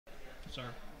Sorry.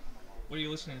 What are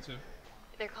you listening to?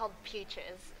 They're called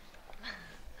Peaches.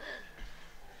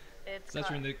 Is that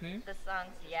your nickname? The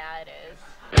songs, yeah, it is.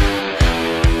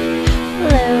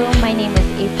 Hello, my name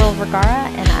is April Vergara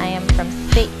and I am from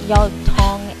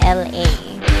Tong, LA.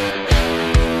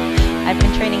 I've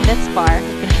been training this far.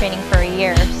 I've been training for a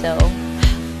year, so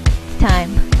it's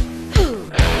time.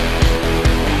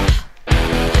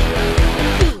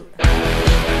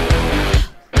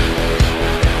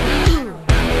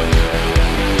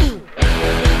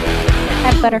 I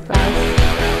have butterflies.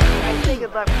 I say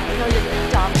good luck. I know you're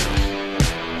gonna dominate.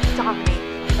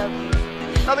 Love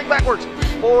you. Nothing backwards.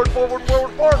 Forward, forward,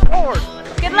 forward, forward, forward.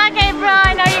 Good luck, April.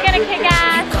 I know you're gonna kick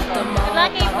ass. Good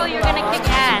luck, April. You're gonna kick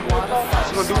ass.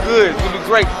 She's gonna do good. She's gonna do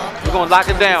great. We're gonna lock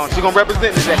it down. She's gonna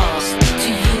represent today. To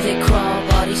you they crawl,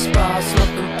 body sprawl,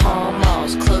 smoking palm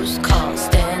malls, close calls,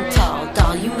 stand tall,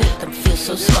 doll, you make them feel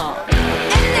so small.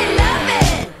 And they love it!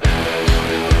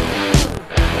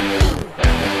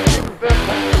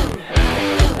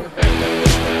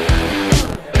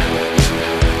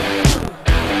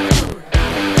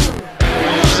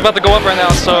 She's about to go up right now,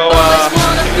 so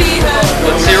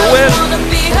let's see her win.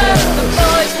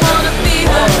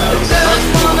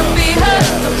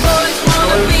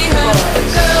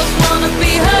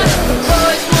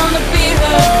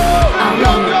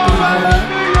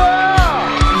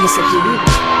 Yes, I do.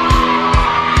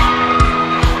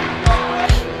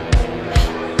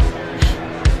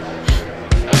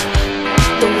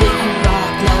 The way you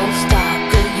rock non-stop,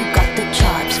 girl, you got the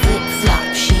chops. Flip-flop,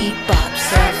 she bop,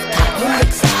 self-top, you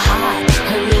mix it hot.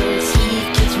 Her lyrics heave,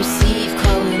 kids receive,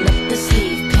 crawling up the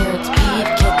sleeve. Parents peeve,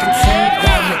 can't conceive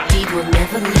that her deed will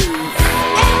never leave.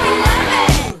 And we love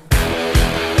it!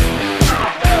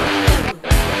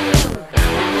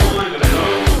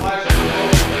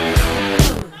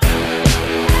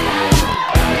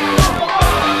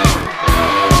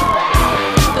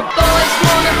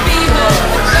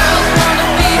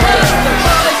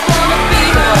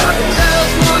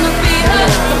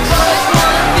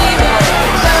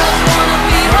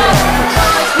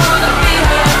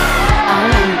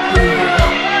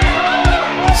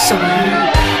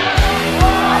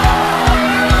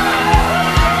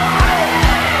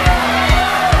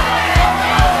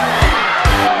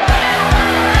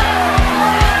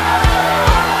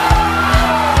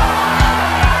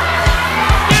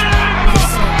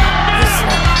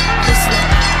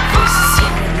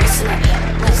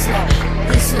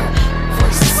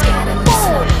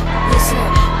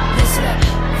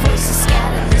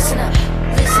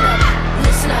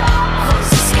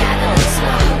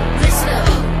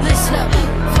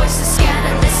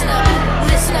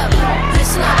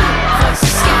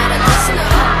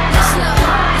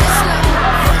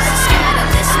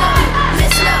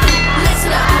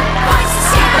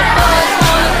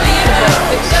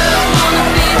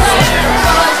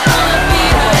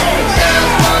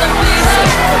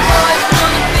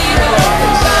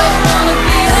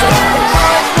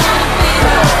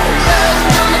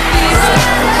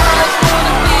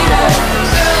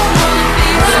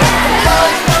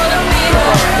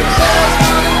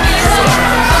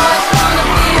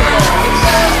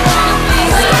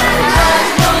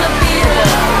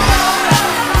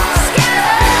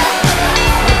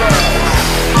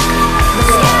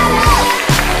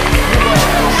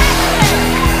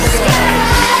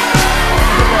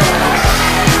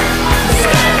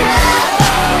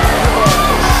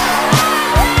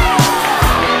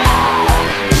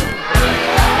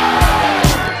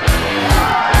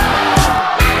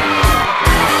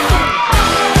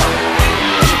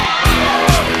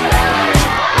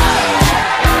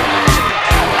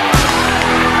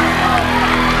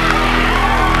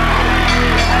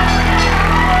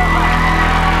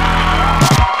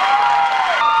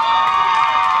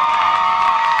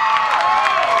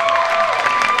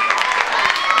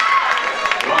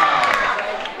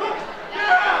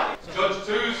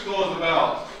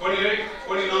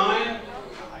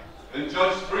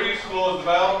 Judge 3 scores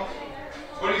about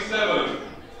 27,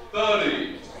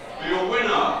 30 for your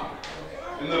winner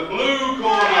in the blue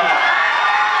corner.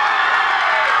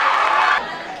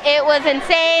 It was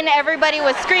insane. Everybody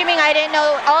was screaming. I didn't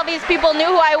know. All these people knew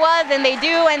who I was, and they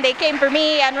do, and they came for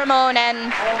me and Ramon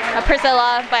and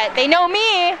Priscilla, but they know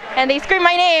me, and they screamed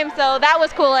my name, so that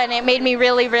was cool, and it made me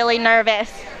really, really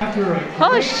nervous.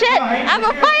 Oh shit, I'm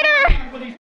a fighter!